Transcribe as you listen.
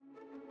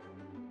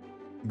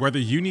Whether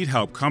you need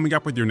help coming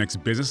up with your next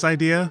business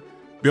idea,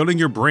 building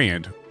your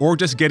brand, or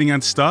just getting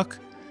unstuck,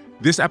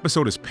 this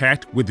episode is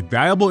packed with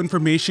valuable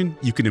information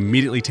you can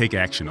immediately take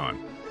action on.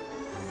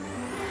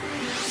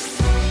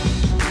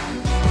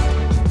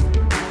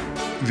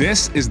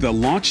 This is the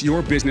Launch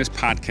Your Business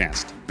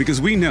podcast, because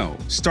we know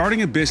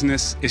starting a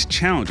business is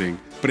challenging,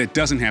 but it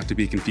doesn't have to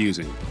be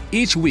confusing.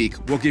 Each week,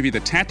 we'll give you the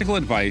tactical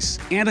advice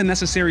and the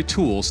necessary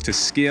tools to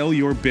scale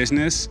your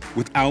business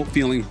without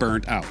feeling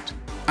burnt out.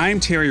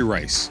 I'm Terry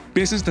Rice,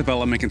 business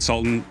development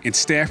consultant and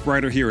staff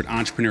writer here at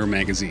Entrepreneur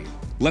Magazine.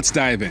 Let's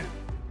dive in.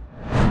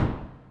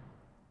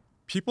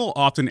 People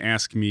often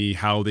ask me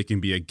how they can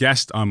be a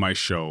guest on my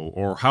show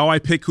or how I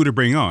pick who to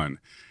bring on.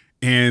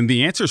 And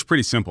the answer is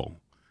pretty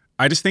simple.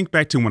 I just think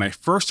back to when I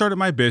first started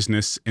my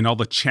business and all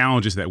the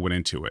challenges that went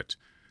into it.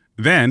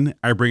 Then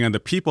I bring on the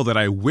people that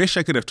I wish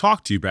I could have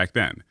talked to back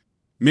then.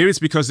 Maybe it's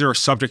because they're a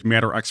subject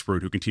matter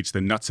expert who can teach the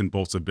nuts and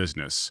bolts of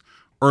business.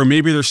 Or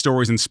maybe their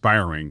story's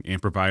inspiring and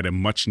provide a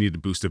much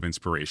needed boost of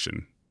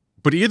inspiration.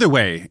 But either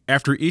way,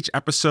 after each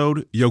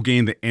episode, you'll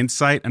gain the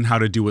insight on how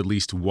to do at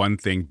least one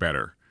thing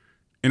better.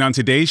 And on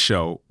today's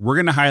show, we're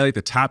going to highlight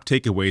the top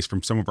takeaways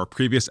from some of our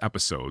previous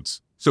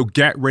episodes. So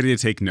get ready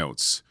to take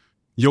notes.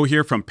 You'll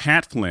hear from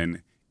Pat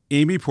Flynn,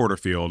 Amy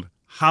Porterfield,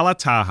 Hala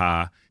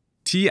Taha,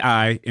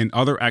 T.I., and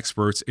other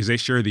experts as they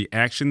share the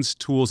actions,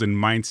 tools, and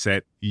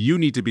mindset you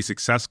need to be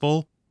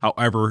successful,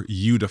 however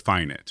you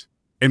define it.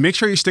 And make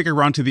sure you stick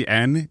around to the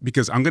end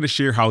because I'm going to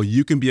share how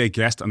you can be a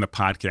guest on the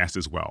podcast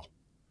as well.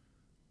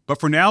 But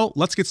for now,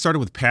 let's get started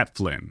with Pat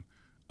Flynn.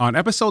 On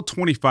episode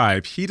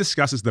 25, he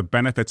discusses the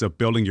benefits of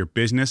building your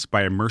business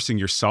by immersing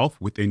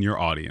yourself within your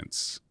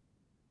audience.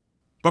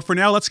 But for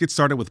now, let's get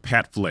started with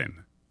Pat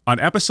Flynn. On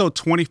episode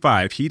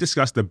 25, he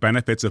discussed the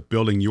benefits of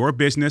building your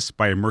business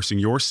by immersing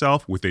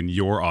yourself within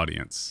your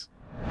audience.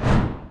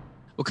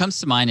 What comes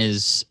to mind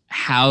is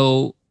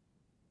how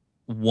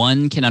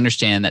one can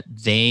understand that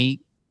they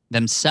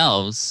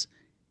themselves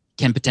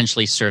can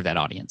potentially serve that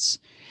audience.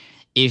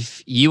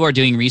 If you are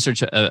doing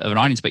research of an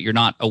audience, but you're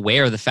not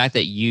aware of the fact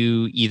that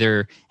you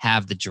either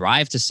have the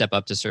drive to step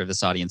up to serve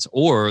this audience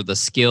or the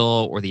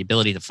skill or the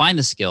ability to find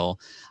the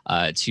skill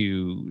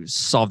to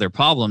solve their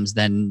problems,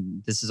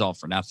 then this is all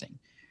for nothing.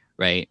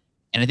 Right.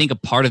 And I think a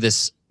part of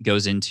this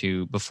goes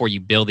into before you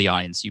build the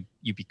audience,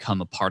 you become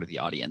a part of the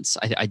audience.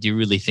 I do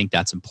really think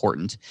that's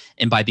important.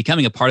 And by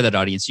becoming a part of that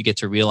audience, you get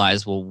to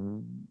realize,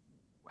 well,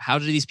 how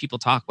do these people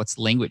talk? What's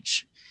the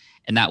language?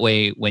 And that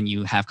way, when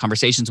you have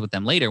conversations with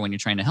them later, when you're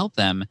trying to help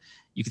them,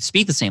 you can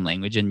speak the same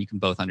language and you can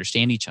both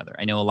understand each other.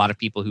 I know a lot of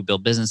people who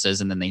build businesses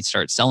and then they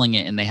start selling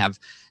it and they have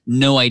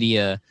no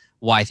idea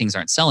why things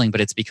aren't selling, but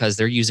it's because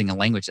they're using a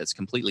language that's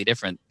completely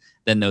different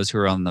than those who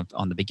are on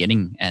the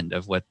beginning end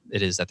of what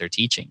it is that they're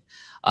teaching.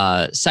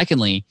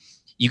 Secondly,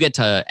 you get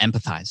to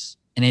empathize.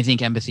 And I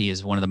think empathy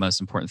is one of the most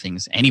important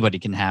things anybody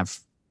can have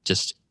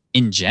just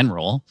in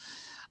general,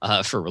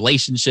 for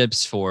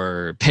relationships,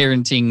 for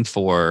parenting,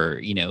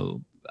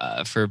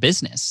 for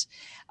business,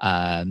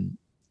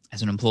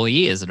 as an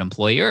employee, as an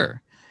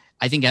employer.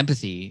 I think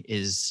empathy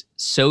is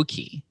so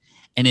key.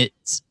 And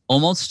it's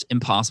almost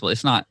impossible,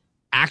 if not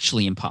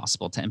actually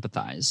impossible, to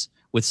empathize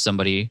with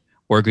somebody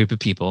or a group of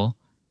people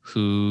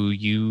who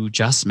you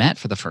just met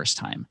for the first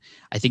time.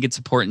 I think it's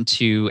important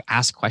to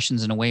ask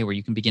questions in a way where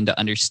you can begin to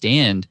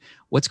understand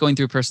what's going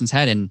through a person's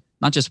head, and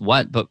not just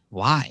what, but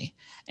why.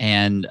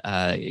 And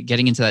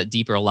getting into that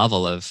deeper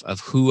level of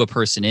who a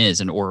person is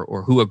and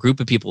or who a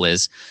group of people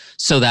is,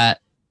 so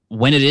that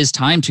when it is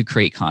time to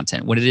create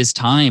content, when it is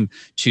time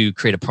to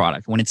create a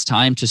product, when it's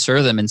time to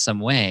serve them in some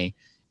way,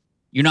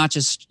 you're not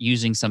just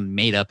using some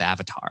made up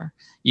avatar.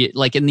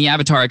 Like in the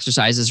avatar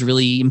exercise is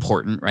really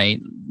important, right?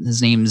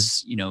 His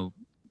name's,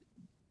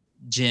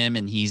 Jim,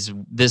 and he's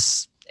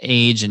this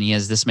age and he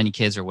has this many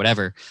kids or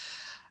whatever.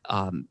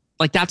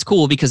 Like that's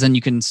cool because then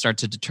you can start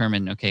to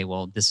determine, okay,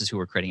 well, this is who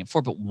we're creating it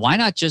for. But why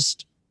not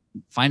just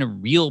find a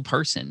real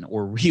person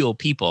or real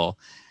people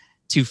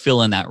to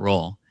fill in that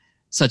role,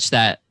 such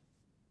that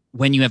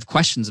when you have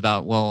questions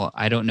about, well,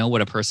 I don't know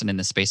what a person in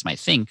this space might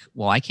think.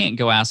 Well, I can't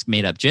go ask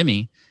made up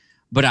Jimmy,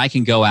 but I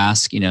can go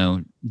ask,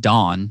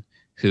 Dawn,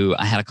 who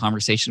I had a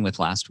conversation with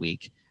last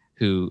week,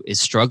 who is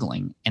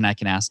struggling, and I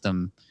can ask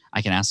them,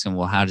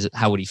 well,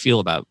 how would he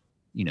feel about,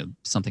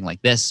 something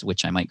like this,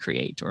 which I might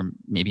create, or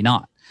maybe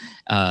not.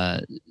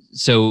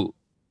 So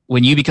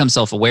when you become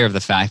self-aware of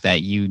the fact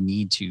that you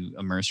need to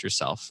immerse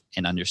yourself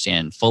and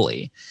understand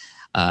fully,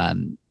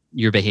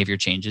 your behavior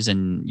changes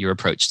and your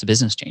approach to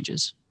business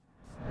changes.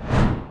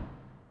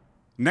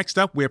 Next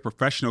up, we have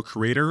professional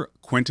creator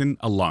Quentin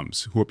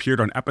Alums, who appeared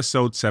on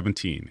episode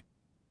 17.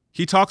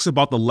 He talks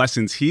about the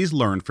lessons he's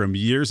learned from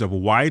years of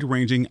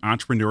wide-ranging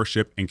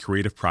entrepreneurship and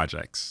creative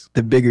projects.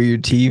 The bigger your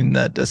team,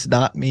 that does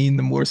not mean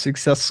the more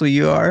successful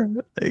you are.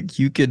 Like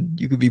you could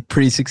be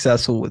pretty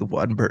successful with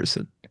one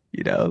person,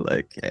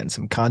 and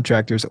some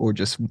contractors or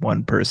just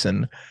one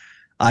person.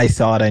 I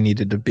thought I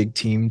needed a big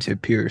team to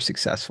appear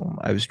successful.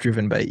 I was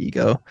driven by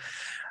ego.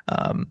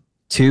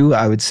 Two,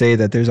 I would say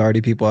that there's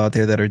already people out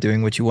there that are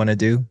doing what you want to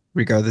do,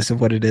 regardless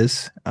of what it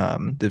is.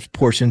 There's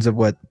portions of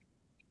what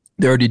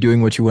they're already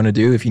doing what you want to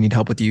do. If you need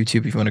help with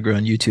YouTube, if you want to grow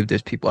on YouTube,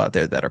 there's people out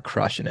there that are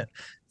crushing it.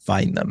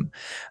 Find them.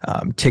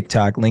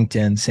 TikTok,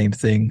 LinkedIn, same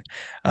thing.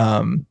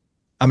 I'm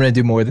going to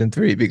do more than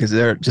 3 because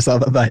they're just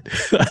on my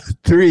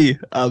 3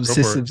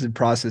 systems and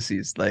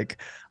processes. Like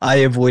I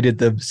avoided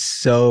them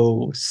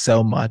so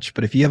much.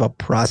 But if you have a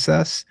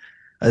process,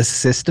 a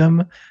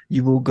system,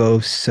 you will go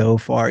so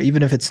far,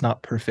 even if it's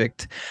not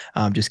perfect.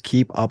 Just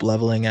keep up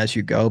leveling as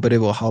you go, but it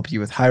will help you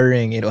with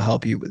hiring. It'll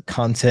help you with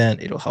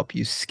content. It'll help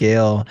you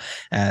scale.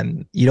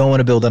 And you don't want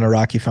to build on a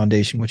rocky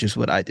foundation, which is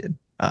what I did.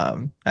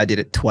 I did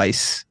it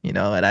twice, and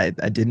I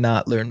did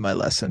not learn my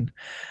lesson.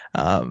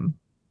 And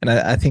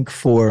I think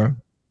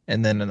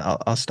and then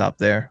I'll stop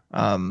there.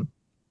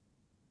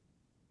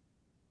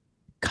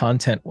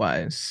 Content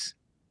wise,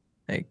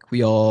 like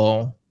we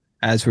all,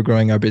 as we're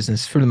growing our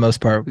business, for the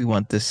most part, we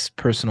want this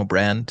personal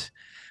brand.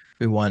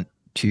 We want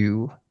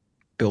to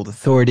build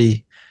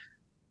authority.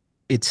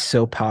 It's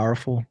so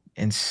powerful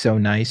and so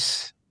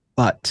nice,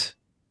 but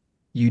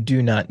you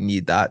do not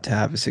need that to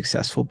have a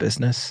successful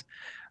business.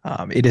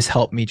 It has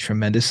helped me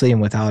tremendously, and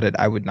without it,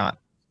 I would not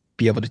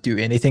be able to do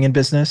anything in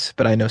business.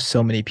 But I know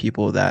so many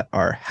people that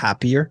are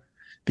happier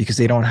because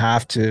they don't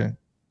have to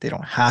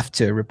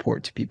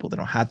report to people. They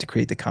don't have to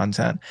create the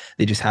content.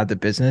 They just have the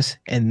business.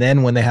 And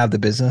then when they have the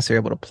business, they're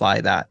able to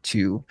apply that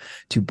to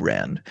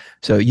brand.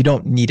 So you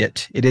don't need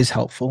it. It is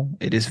helpful.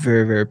 It is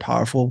very, very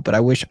powerful. But I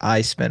wish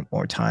I spent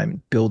more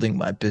time building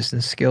my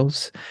business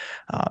skills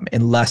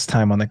and less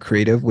time on the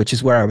creative, which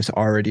is where I was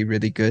already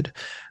really good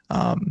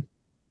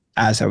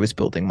as I was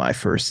building my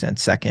first and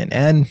second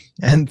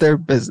and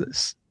third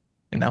business,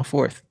 and now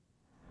fourth.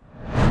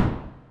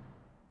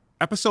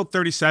 Episode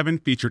 37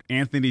 featured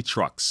Anthony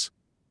Trucks,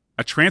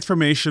 a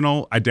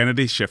transformational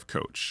identity shift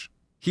coach.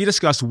 He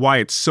discussed why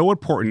it's so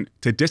important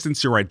to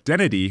distance your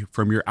identity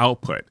from your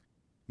output.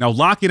 Now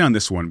lock in on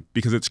this one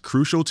because it's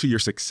crucial to your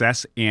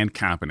success and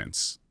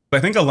confidence. I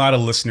think a lot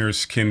of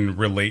listeners can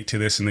relate to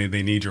this and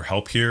they need your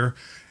help here.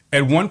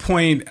 At one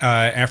point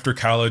after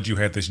college, you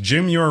had this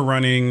gym you were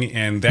running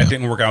and that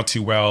didn't work out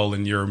too well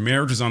and your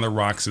marriage was on the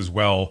rocks as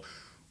well.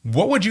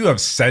 What would you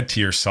have said to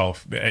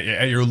yourself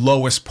at your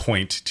lowest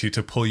point to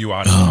pull you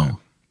out of that?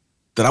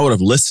 That I would have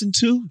listened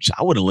to?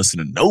 I wouldn't listen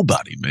to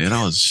nobody, man.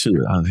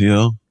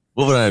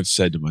 What would I have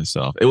said to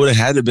myself? It would have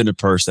had to have been a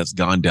person that's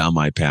gone down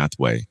my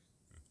pathway.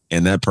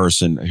 And that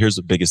person, here's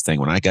the biggest thing.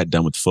 When I got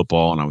done with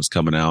football and I was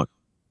coming out,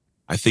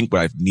 I think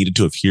what I needed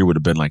to have heard would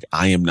have been like,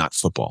 I am not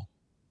football.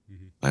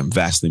 I'm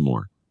vastly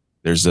more.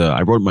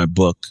 I wrote my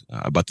book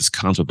about this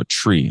concept of a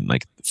tree and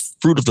like the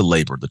fruit of the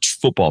labor. The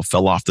football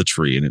fell off the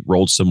tree and it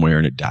rolled somewhere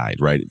and it died,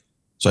 right?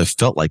 So I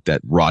felt like that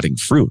rotting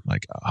fruit,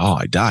 like, oh,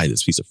 I died,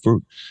 this piece of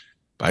fruit.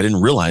 But I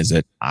didn't realize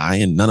that I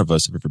and none of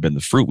us have ever been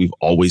the fruit. We've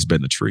always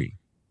been the tree.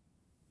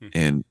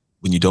 And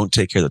when you don't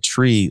take care of the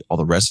tree, all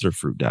the rest of the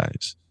fruit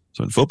dies.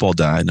 So when football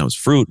died and I was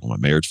fruit, my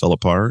marriage fell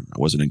apart. I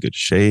wasn't in good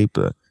shape.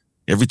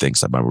 Everything,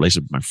 so my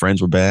relationship with my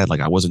friends were bad.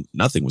 Like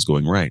nothing was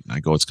going right. And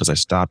I go, it's because I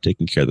stopped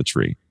taking care of the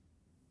tree.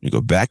 You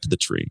go back to the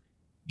tree,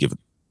 give it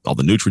all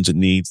the nutrients it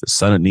needs, the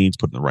sun it needs,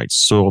 put it in the right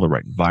soil, the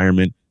right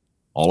environment.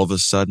 All of a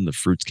sudden, the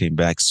fruits came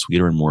back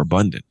sweeter and more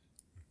abundant.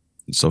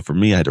 And so for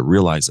me, I had to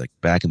realize, like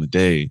back in the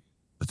day,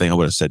 the thing I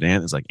would have said to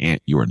Ant is like,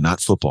 Ant, you are not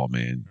football,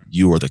 man.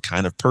 You are the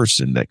kind of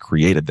person that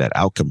created that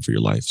outcome for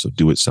your life. So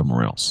do it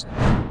somewhere else.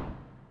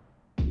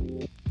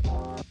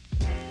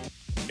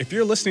 If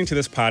you're listening to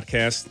this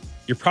podcast,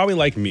 you're probably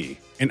like me,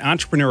 an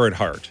entrepreneur at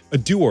heart, a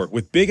doer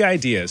with big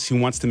ideas who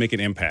wants to make an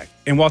impact.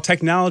 And while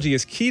technology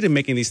is key to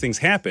making these things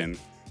happen,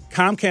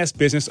 Comcast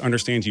Business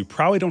understands you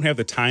probably don't have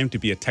the time to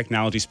be a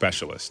technology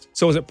specialist.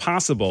 So is it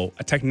possible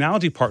a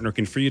technology partner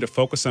can free you to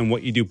focus on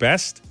what you do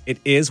best? It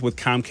is with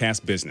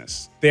Comcast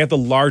Business. They have the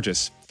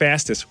largest,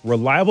 fastest,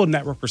 reliable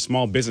network for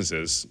small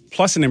businesses,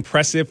 plus an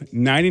impressive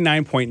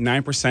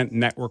 99.9%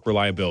 network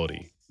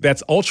reliability.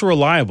 That's ultra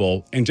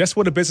reliable and just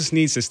what a business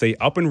needs to stay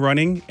up and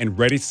running and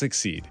ready to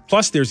succeed.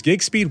 Plus, there's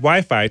gig speed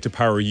Wi-Fi to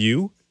power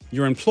you,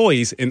 your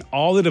employees, and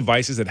all the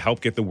devices that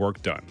help get the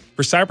work done.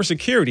 For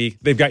cybersecurity,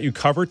 they've got you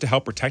covered to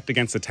help protect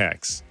against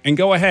attacks. And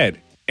go ahead,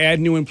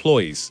 add new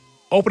employees.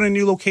 Open a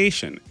new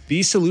location.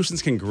 These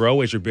solutions can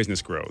grow as your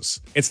business grows.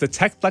 It's the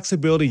tech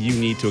flexibility you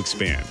need to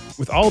expand.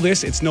 With all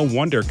this, it's no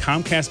wonder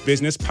Comcast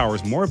Business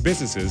powers more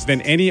businesses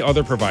than any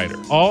other provider,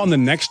 all on the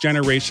next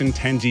generation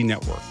 10G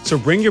network. So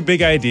bring your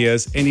big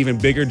ideas and even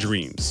bigger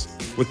dreams.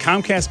 With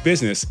Comcast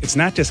Business, it's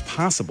not just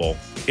possible,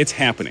 it's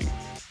happening.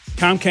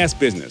 Comcast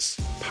Business,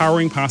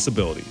 powering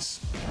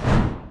possibilities.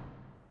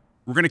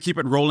 We're going to keep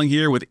it rolling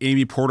here with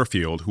Amy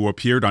Porterfield, who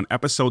appeared on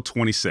episode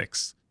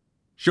 26.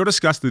 She'll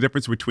discuss the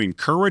difference between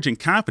courage and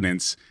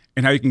confidence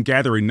and how you can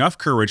gather enough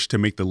courage to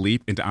make the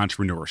leap into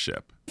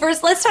entrepreneurship.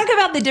 First, let's talk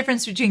about the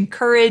difference between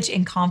courage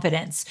and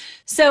confidence.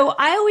 So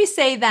I always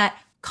say that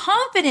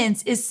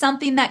confidence is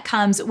something that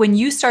comes when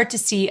you start to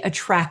see a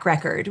track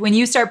record, when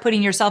you start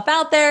putting yourself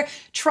out there,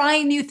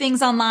 trying new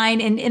things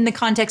online and in the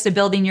context of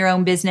building your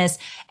own business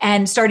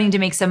and starting to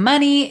make some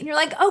money. And you're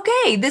like,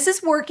 okay, this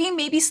is working,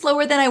 maybe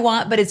slower than I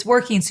want, but it's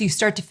working. So you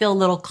start to feel a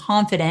little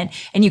confident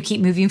and you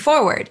keep moving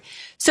forward.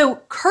 So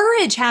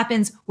courage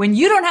happens when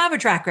you don't have a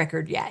track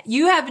record yet.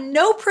 You have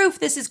no proof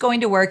this is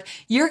going to work.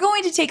 You're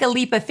going to take a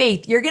leap of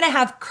faith. You're going to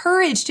have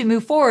courage to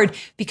move forward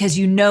because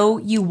you know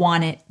you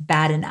want it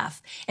bad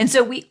enough. And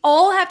so we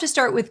all have to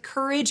start with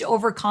courage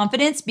over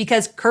confidence,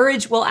 because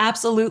courage will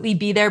absolutely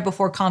be there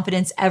before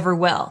confidence ever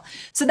will.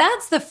 So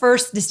that's the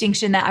first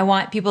distinction that I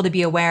want people to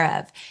be aware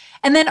of.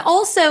 And then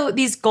also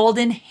these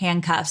golden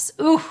handcuffs.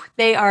 Ooh,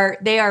 they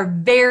are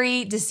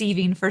very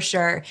deceiving for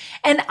sure.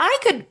 And I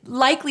could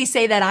likely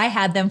say that I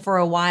had them for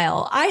a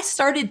while. I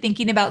started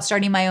thinking about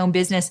starting my own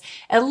business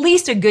at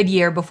least a good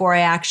year before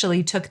I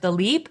actually took the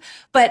leap.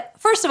 But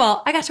first of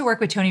all, I got to work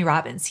with Tony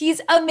Robbins. He's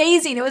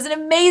amazing. It was an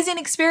amazing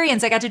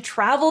experience. I got to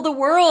travel the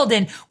world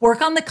and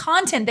work on the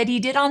content that he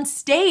did on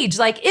stage.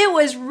 Like, it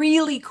was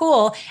really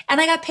cool. And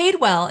I got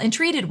paid well and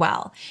treated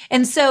well.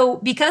 And so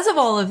because of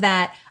all of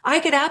that, I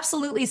could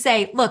absolutely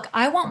say, look,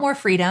 I want more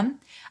freedom.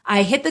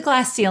 I hit the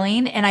glass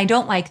ceiling and I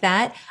don't like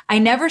that. I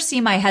never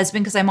see my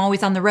husband because I'm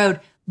always on the road,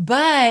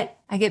 but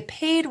I get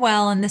paid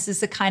well and this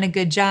is a kind of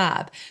good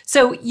job.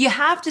 So you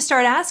have to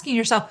start asking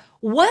yourself,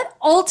 what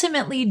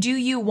ultimately do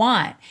you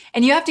want?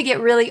 And you have to get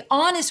really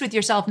honest with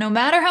yourself. No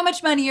matter how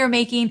much money you're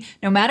making,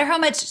 no matter how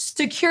much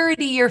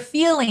security you're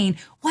feeling,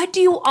 what do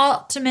you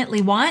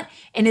ultimately want?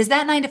 And is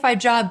that 9-to-5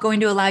 job going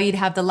to allow you to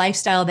have the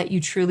lifestyle that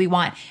you truly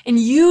want? And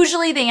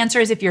usually the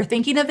answer is, if you're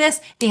thinking of this,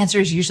 the answer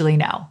is usually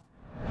no.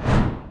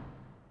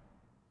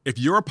 If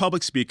you're a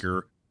public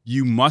speaker,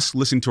 you must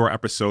listen to our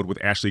episode with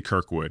Ashley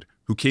Kirkwood,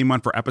 who came on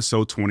for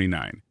episode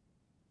 29.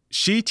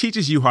 She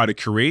teaches you how to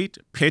create,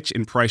 pitch,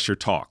 and price your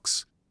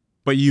talks.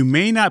 But you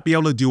may not be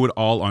able to do it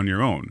all on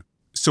your own.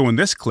 So in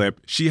this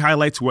clip, she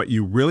highlights what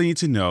you really need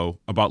to know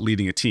about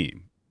leading a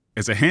team.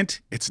 As a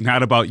hint, it's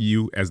not about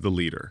you as the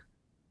leader.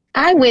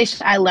 I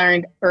wish I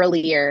learned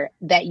earlier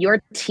that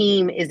your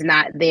team is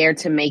not there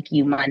to make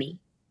you money.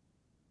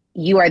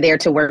 You are there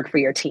to work for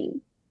your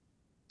team.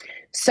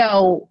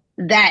 So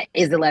that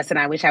is the lesson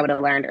I wish I would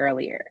have learned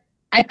earlier.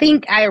 I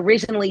think I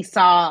originally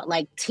saw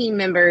like team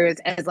members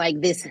as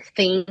like this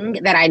thing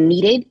that I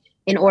needed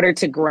in order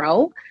to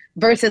grow,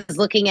 versus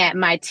looking at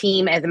my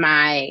team as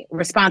my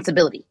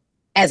responsibility,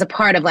 as a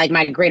part of like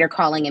my greater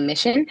calling and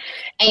mission.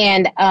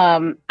 And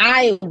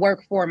I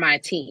work for my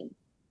team.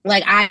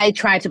 Like, I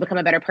try to become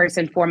a better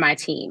person for my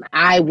team.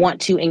 I want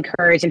to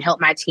encourage and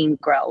help my team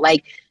grow.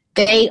 Like,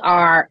 they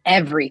are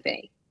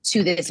everything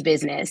to this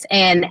business.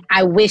 And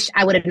I wish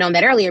I would have known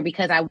that earlier,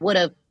 because I would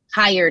have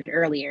hired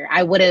earlier.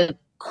 I would have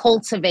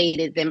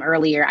cultivated them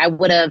earlier. I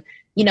would have,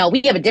 you know,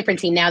 we have a different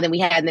team now than we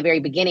had in the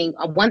very beginning.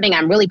 One thing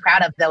I'm really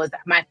proud of, though, is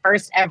that my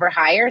first ever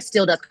hire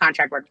still does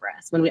contract work for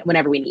us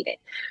whenever we need it.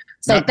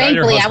 So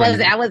thankfully,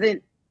 I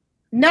wasn't.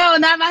 No,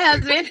 not my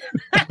husband.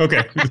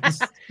 Okay,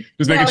 just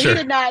making sure. He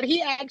did not.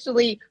 He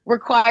actually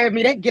required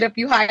me to get a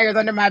few hires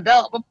under my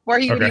belt before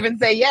he would even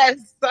say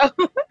yes. So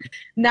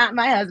not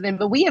my husband,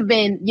 but we have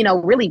been, you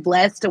know, really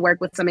blessed to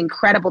work with some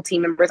incredible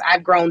team members.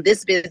 I've grown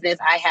this business.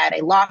 I had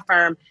a law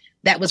firm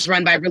that was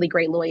run by really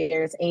great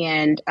lawyers,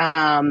 and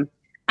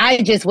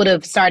I just would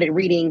have started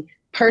reading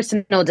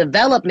personal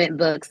development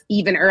books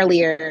even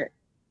earlier,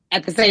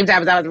 at the same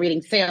time as I was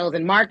reading sales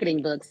and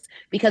marketing books,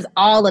 because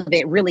all of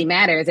it really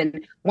matters.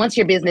 And once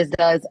your business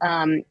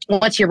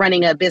once you're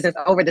running a business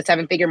over the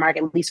 7-figure mark,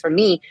 at least for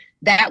me,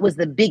 that was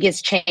the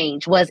biggest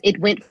change. Was it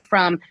went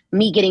from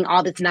me getting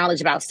all this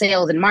knowledge about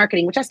sales and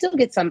marketing, which I still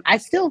get some, I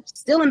still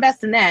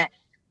invest in that.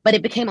 But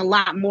it became a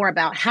lot more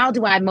about, how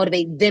do I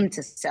motivate them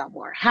to sell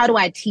more? How do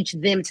I teach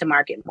them to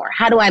market more?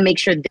 How do I make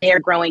sure they're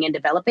growing and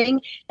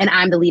developing and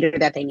I'm the leader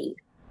that they need?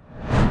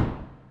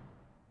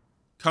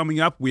 Coming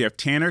up, we have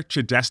Tanner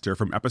Chidester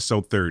from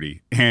episode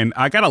 30. And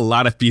I got a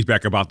lot of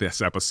feedback about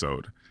this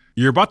episode.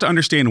 You're about to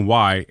understand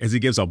why, as he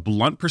gives a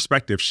blunt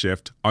perspective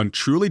shift on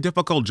truly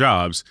difficult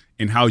jobs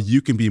and how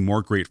you can be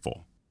more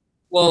grateful.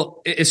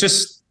 Well, it's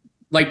just,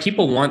 like,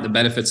 people want the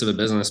benefits of a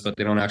business, but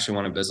they don't actually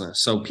want a business.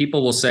 So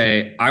people will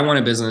say, I want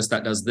a business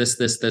that does this,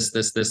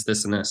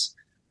 and this.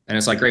 And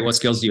it's like, great, what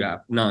skills do you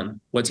have? None.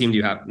 What team do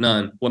you have?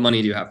 None. What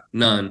money do you have?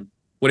 None.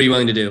 What are you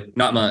willing to do?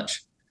 Not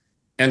much.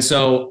 And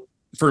so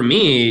for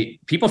me,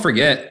 people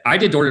forget, I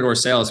did door-to-door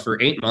sales for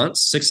 8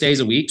 months, 6 days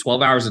a week,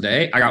 12 hours a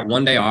day. I got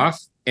 1 day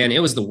off, and it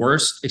was the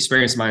worst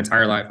experience of my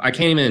entire life.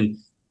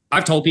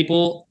 I've told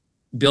people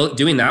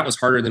doing that was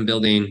harder than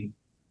building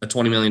a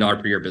 $20 million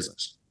per year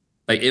business.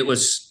 Like, it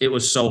was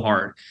so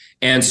hard.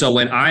 And so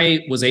when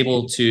I was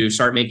able to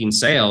start making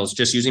sales,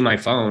 just using my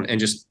phone and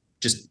just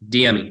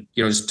DMing,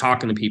 just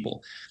talking to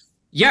people.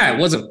 Yeah, it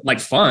wasn't like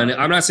fun.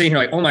 I'm not sitting here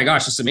like, oh my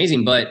gosh, this is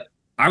amazing. But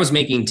I was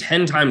making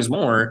 10 times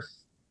more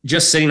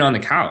just sitting on the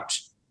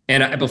couch.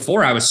 And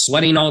before, I was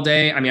sweating all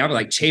day. I mean, I would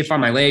like chafe on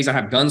my legs. I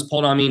have guns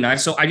pulled on me,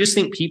 knives. So I just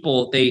think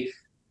people, they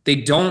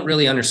don't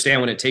really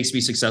understand what it takes to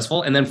be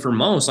successful. And then for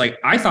most, like,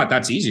 I thought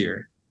that's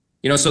easier.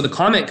 So the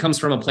comment comes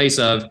from a place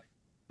of,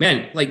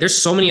 man, like, there's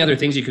so many other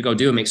things you could go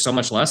do and make so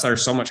much less that are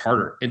so much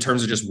harder in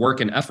terms of just work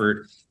and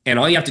effort. And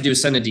all you have to do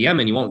is send a DM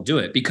and you won't do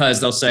it because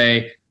they'll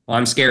say, well,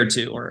 I'm scared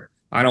to, or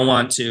I don't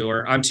want to,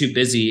 or I'm too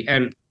busy.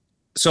 And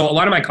so a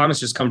lot of my comments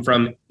just come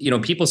from,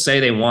 people say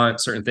they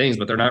want certain things,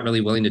 but they're not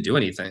really willing to do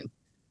anything.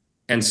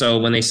 And so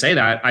when they say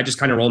that, I just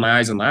kind of roll my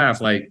eyes and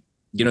laugh like,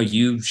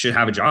 you should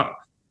have a job.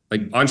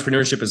 Like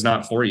entrepreneurship is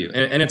not for you.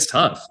 And it's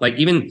tough. Like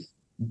even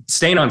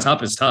staying on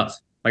top is tough.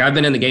 Like I've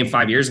been in the game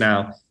 5 years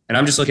now, and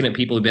I'm just looking at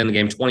people who've been in the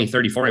game 20,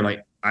 30, 40. I'm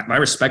like, my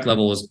respect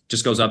level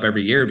just goes up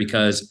every year,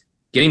 because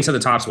getting to the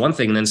top's one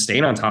thing, and then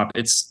staying on top,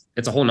 it's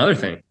a whole nother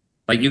thing.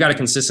 Like you got to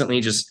consistently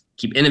just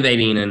keep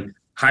innovating and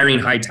hiring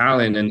high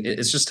talent, and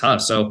it's just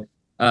tough. So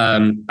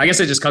I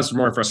guess it just comes from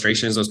more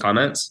frustration as those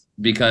comments,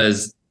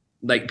 because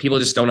like people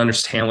just don't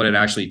understand what it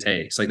actually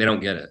takes. Like they don't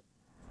get it.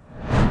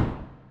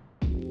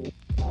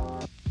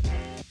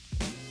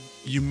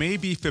 You may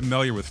be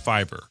familiar with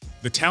Fiverr,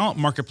 the talent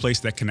marketplace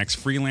that connects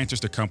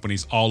freelancers to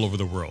companies all over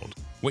the world.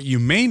 What you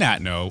may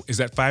not know is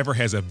that Fiverr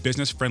has a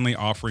business-friendly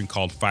offering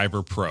called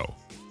Fiverr Pro.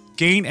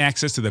 Gain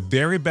access to the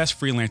very best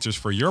freelancers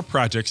for your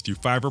projects through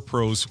Fiverr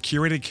Pro's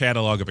curated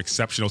catalog of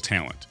exceptional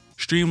talent.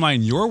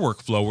 Streamline your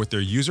workflow with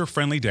their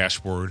user-friendly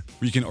dashboard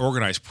where you can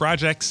organize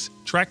projects,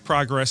 track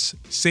progress,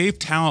 save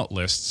talent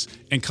lists,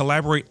 and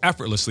collaborate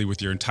effortlessly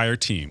with your entire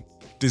team.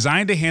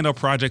 Designed to handle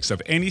projects of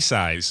any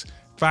size,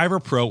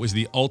 Fiverr Pro is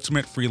the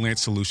ultimate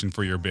freelance solution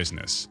for your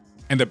business.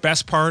 And the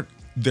best part,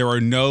 there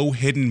are no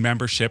hidden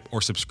membership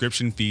or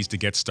subscription fees to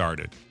get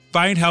started.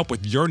 Find help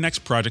with your next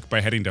project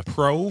by heading to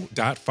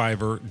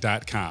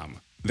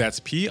pro.fiverr.com. That's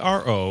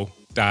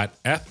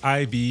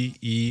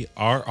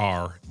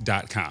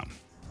pro.fiverr.com.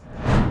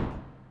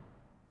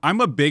 I'm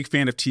a big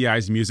fan of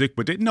T.I.'s music,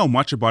 but didn't know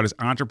much about his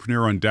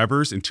entrepreneurial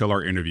endeavors until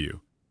our interview.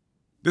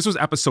 This was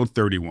episode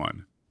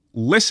 31.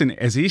 Listen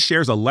as he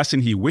shares a lesson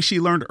he wished he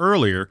learned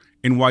earlier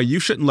and why you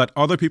shouldn't let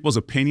other people's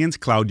opinions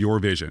cloud your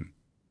vision.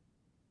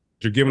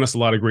 You're giving us a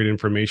lot of great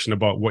information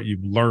about what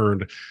you've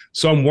learned.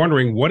 So I'm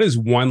wondering, what is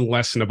one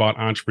lesson about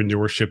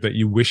entrepreneurship that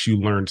you wish you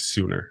learned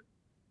sooner?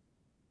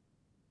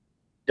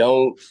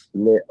 Don't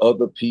let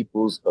other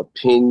people's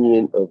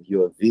opinion of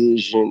your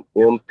vision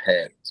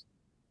impact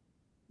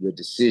your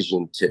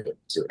decision to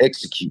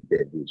execute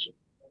that vision.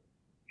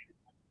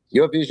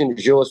 Your vision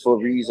is yours for a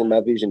reason. My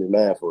vision is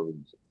mine for a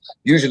reason.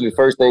 Usually the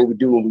first thing we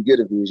do when we get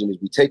a vision is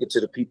we take it to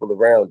the people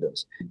around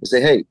us and say,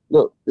 hey,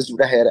 look, this is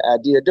what I had an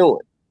idea of doing.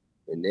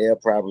 And they're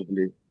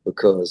probably,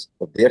 because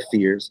of their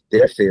fears,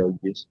 their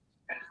failures,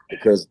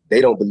 because they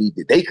don't believe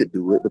that they could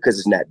do it because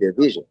it's not their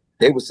vision.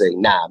 They would say,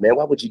 nah, man,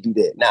 why would you do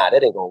that? Nah,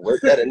 that ain't gonna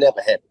work. That'll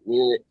never happen.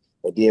 Yeah.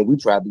 And then we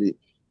probably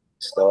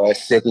start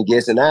second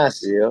guessing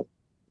ourselves.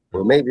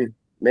 Well, maybe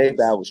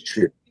I was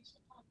tripping.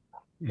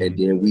 And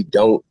then we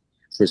don't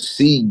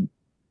proceed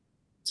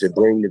to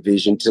bring the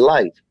vision to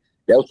life.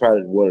 That was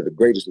probably one of the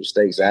greatest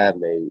mistakes I've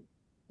made,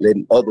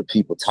 letting other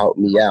people talk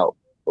me out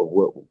of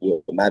what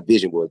my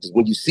vision was. Because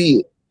when you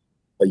see it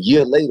a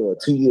year later or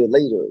 2 years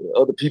later,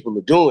 other people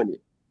are doing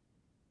it,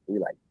 and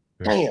you're like,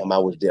 damn, I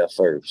was there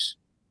first.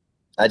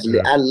 I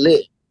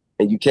let,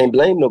 and you can't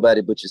blame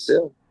nobody but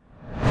yourself.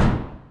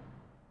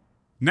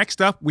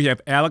 Next up, we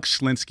have Alex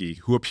Schlinsky,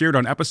 who appeared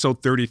on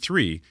episode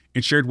 33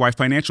 and shared why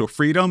financial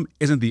freedom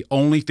isn't the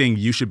only thing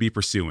you should be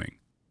pursuing.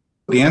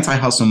 The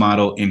anti-hustle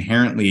model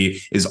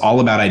inherently is all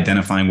about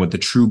identifying what the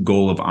true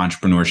goal of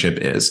entrepreneurship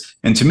is.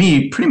 And to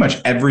me, pretty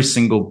much every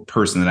single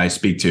person that I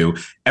speak to,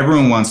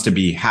 everyone wants to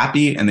be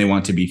happy and they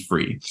want to be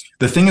free.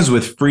 The thing is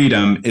with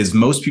freedom is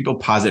most people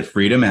posit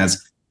freedom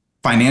as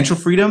financial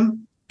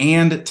freedom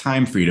and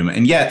time freedom.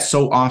 And yet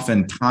so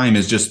often time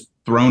is just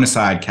thrown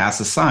aside,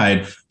 cast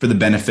aside for the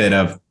benefit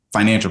of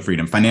financial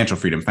freedom,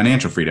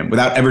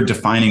 without ever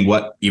defining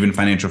what even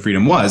financial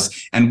freedom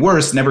was. And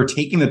worse, never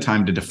taking the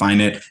time to define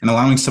it and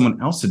allowing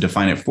someone else to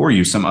define it for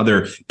you, some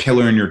other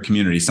pillar in your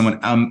community, someone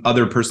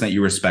other person that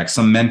you respect,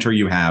 some mentor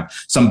you have,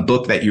 some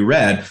book that you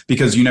read,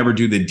 because you never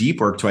do the deep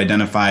work to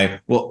identify,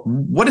 well,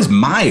 what is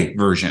my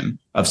version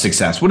of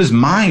success? What is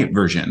my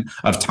version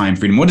of time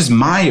freedom? What is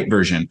my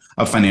version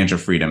of financial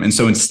freedom? And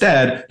so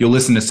instead, you'll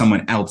listen to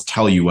someone else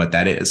tell you what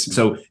that is.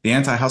 So the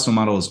anti-hustle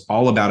model is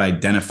all about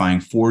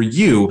identifying for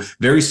you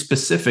very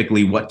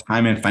specifically what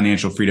time and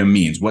financial freedom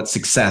means, what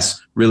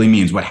success really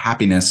means, what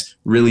happiness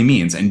really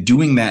means, and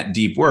doing that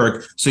deep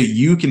work so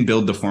you can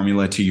build the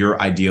formula to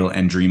your ideal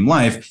and dream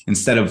life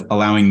instead of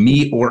allowing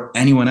me or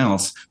anyone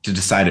else to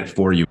decide it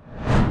for you.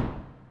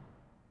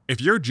 If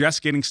you're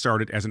just getting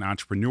started as an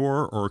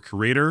entrepreneur or a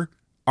creator,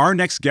 our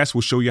next guest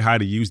will show you how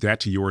to use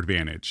that to your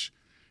advantage.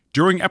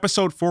 During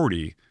episode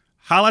 40,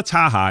 Hala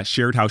Taha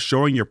shared how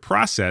showing your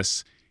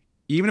process,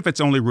 even if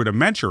it's only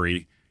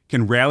rudimentary,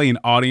 can rally an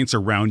audience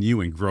around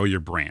you and grow your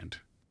brand.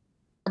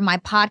 My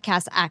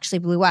podcast actually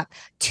blew up.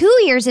 2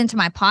 years into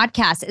my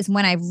podcast is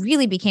when I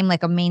really became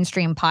like a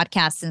mainstream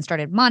podcast and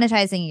started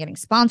monetizing and getting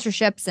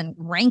sponsorships and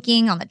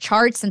ranking on the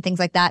charts and things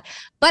like that.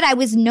 But I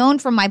was known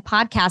for my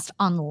podcast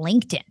on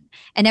LinkedIn,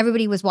 and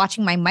everybody was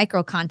watching my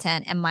micro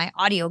content and my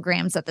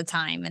audiograms at the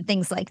time and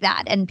things like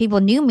that. And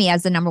people knew me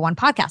as the #1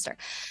 podcaster.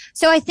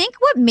 So I think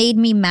what made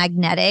me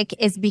magnetic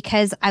is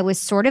because I was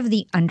sort of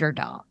the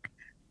underdog.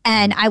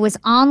 And I was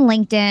on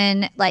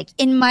LinkedIn, like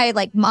in my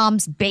like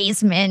mom's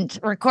basement,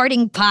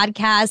 recording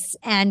podcasts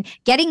and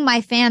getting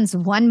my fans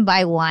one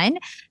by one.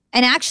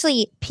 And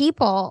actually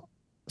people,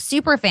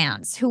 super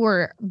fans who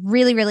were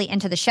really, really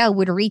into the show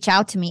would reach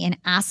out to me and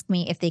ask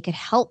me if they could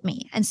help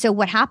me. And so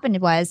what happened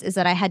is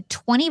that I had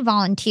 20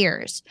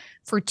 volunteers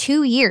for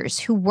 2 years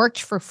who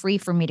worked for free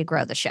for me to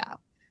grow the show.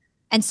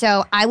 And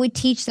so I would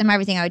teach them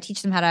everything. I would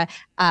teach them how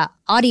to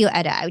audio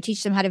edit. I would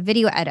teach them how to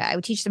video edit. I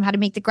would teach them how to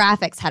make the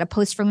graphics, how to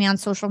post for me on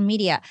social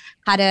media,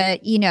 how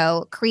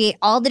to, create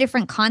all the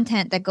different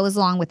content that goes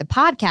along with the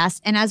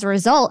podcast. And as a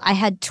result, I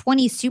had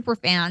 20 super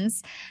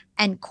fans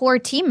and core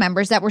team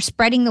members that were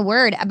spreading the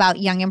word about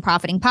Young and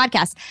Profiting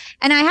podcasts.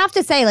 And I have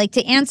to say, like,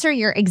 to answer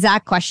your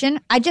exact question,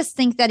 I just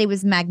think that it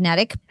was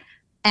magnetic.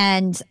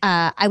 And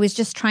I was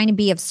just trying to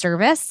be of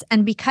service.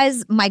 And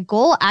because my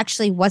goal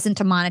actually wasn't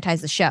to monetize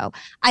the show,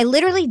 I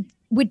literally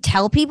would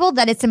tell people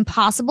that it's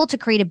impossible to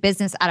create a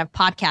business out of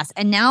podcasts.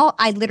 And now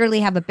I literally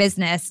have a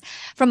business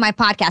from my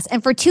podcast.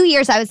 And for 2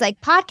 years, I was like,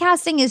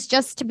 podcasting is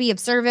just to be of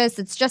service.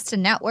 It's just to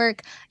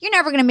network. You're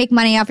never going to make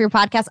money off your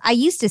podcast. I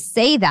used to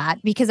say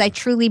that because I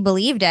truly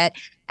believed it.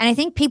 And I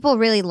think people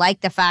really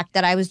liked the fact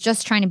that I was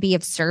just trying to be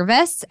of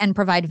service and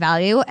provide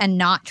value and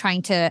not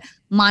trying to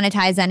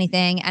monetize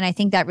anything. And I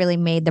think that really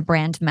made the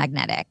brand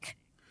magnetic.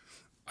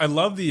 I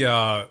love the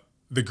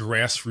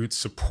grassroots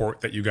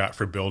support that you got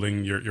for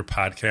building your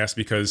podcast,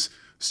 because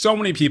so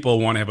many people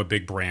want to have a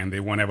big brand. They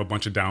want to have a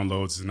bunch of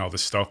downloads and all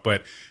this stuff.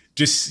 But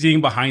just seeing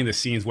behind the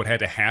scenes what had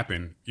to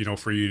happen,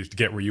 for you to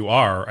get where you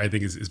are, I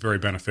think is very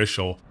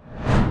beneficial.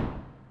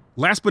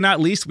 Last but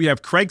not least, we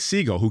have Craig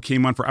Siegel, who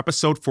came on for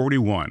episode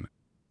 41.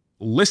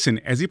 Listen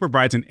as he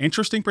provides an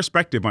interesting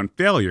perspective on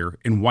failure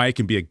and why it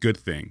can be a good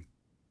thing.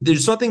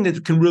 There's nothing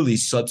that can really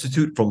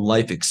substitute from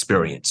life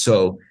experience.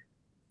 So,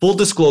 full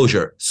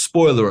disclosure,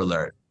 spoiler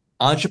alert,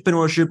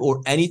 entrepreneurship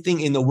or anything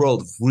in the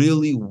world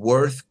really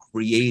worth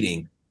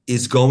creating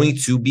is going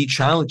to be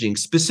challenging,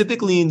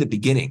 specifically in the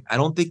beginning. I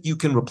don't think you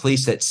can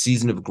replace that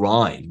season of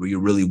grind where you're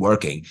really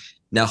working.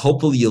 Now,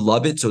 hopefully you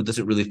love it so it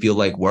doesn't really feel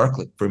like work,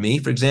 like for me,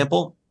 for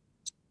example.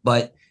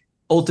 But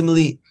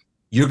ultimately,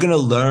 you're going to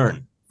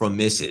learn from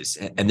misses.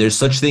 And there's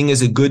such thing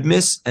as a good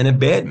miss and a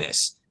bad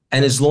miss.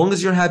 And as long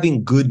as you're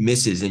having good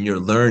misses and you're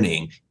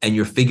learning and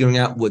you're figuring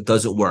out what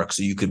doesn't work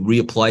so you could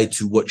reapply it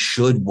to what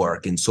should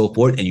work and so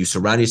forth, and you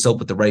surround yourself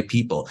with the right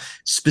people,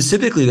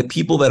 specifically the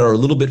people that are a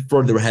little bit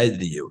further ahead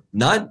than you,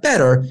 not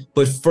better,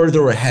 but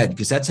further ahead,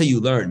 because that's how you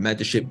learn,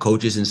 mentorship,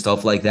 coaches and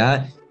stuff like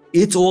that.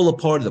 It's all a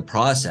part of the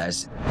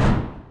process.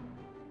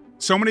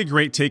 So many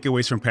great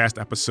takeaways from past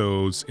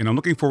episodes, and I'm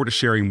looking forward to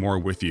sharing more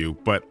with you.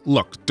 But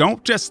look,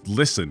 don't just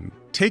listen,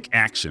 take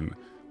action.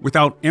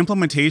 Without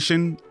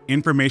implementation,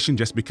 information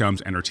just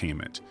becomes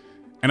entertainment.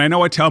 And I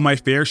know I tell my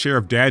fair share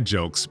of dad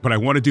jokes, but I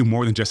want to do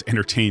more than just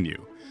entertain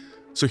you.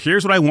 So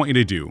here's what I want you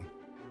to do.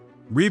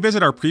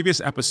 Revisit our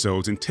previous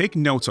episodes and take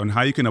notes on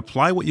how you can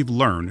apply what you've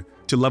learned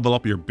to level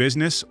up your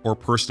business or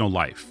personal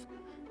life.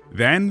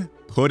 Then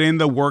put in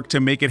the work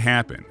to make it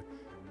happen.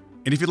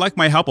 And if you'd like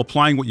my help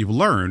applying what you've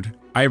learned,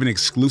 I have an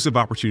exclusive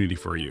opportunity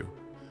for you.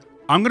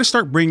 I'm going to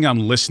start bringing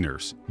on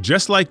listeners,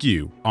 just like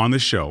you, on the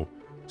show,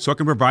 so I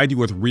can provide you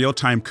with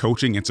real-time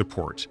coaching and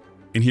support.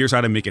 And here's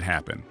how to make it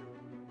happen.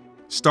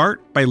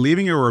 Start by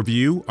leaving a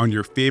review on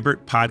your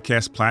favorite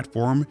podcast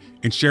platform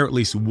and share at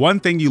least one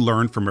thing you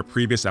learned from a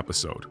previous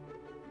episode.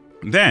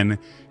 Then,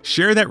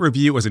 share that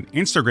review as an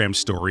Instagram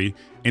story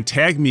and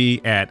tag me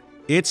at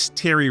It's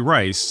Terry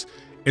Rice,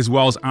 as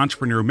well as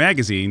Entrepreneur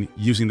Magazine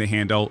using the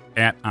handle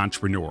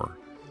 @Entrepreneur.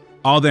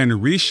 I'll then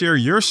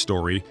reshare your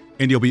story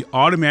and you'll be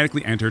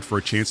automatically entered for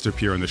a chance to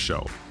appear on the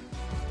show.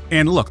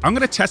 And look, I'm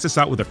going to test this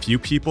out with a few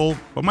people,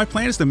 but my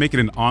plan is to make it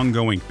an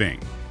ongoing thing.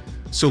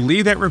 So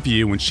leave that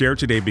review and share it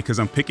today because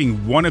I'm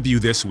picking one of you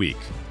this week.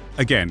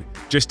 Again,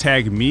 just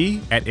tag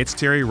me at It's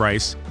Terry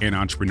Rice and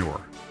Entrepreneur.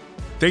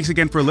 Thanks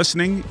again for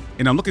listening,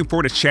 and I'm looking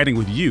forward to chatting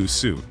with you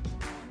soon.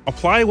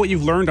 Apply what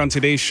you've learned on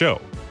today's show.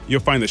 You'll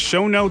find the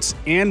show notes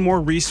and more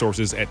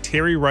resources at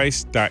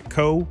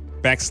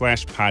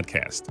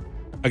terryrice.co/podcast.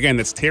 Again,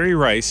 that's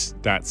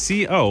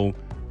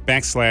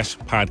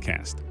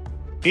terryrice.co/podcast.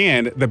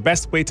 And the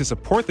best way to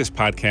support this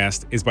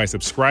podcast is by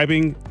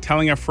subscribing,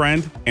 telling a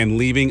friend, and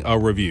leaving a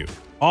review.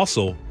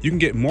 Also, you can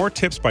get more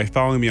tips by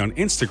following me on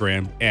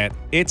Instagram at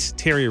It's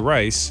Terry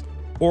Rice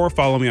or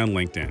follow me on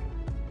LinkedIn.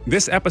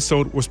 This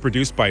episode was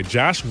produced by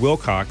Josh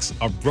Wilcox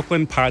of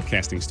Brooklyn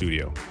Podcasting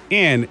Studio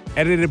and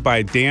edited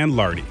by Dan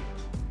Lardy.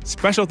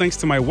 Special thanks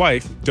to my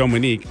wife,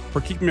 Dominique,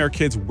 for keeping our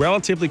kids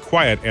relatively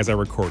quiet as I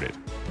recorded.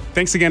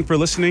 Thanks again for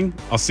listening.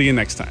 I'll see you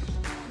next time.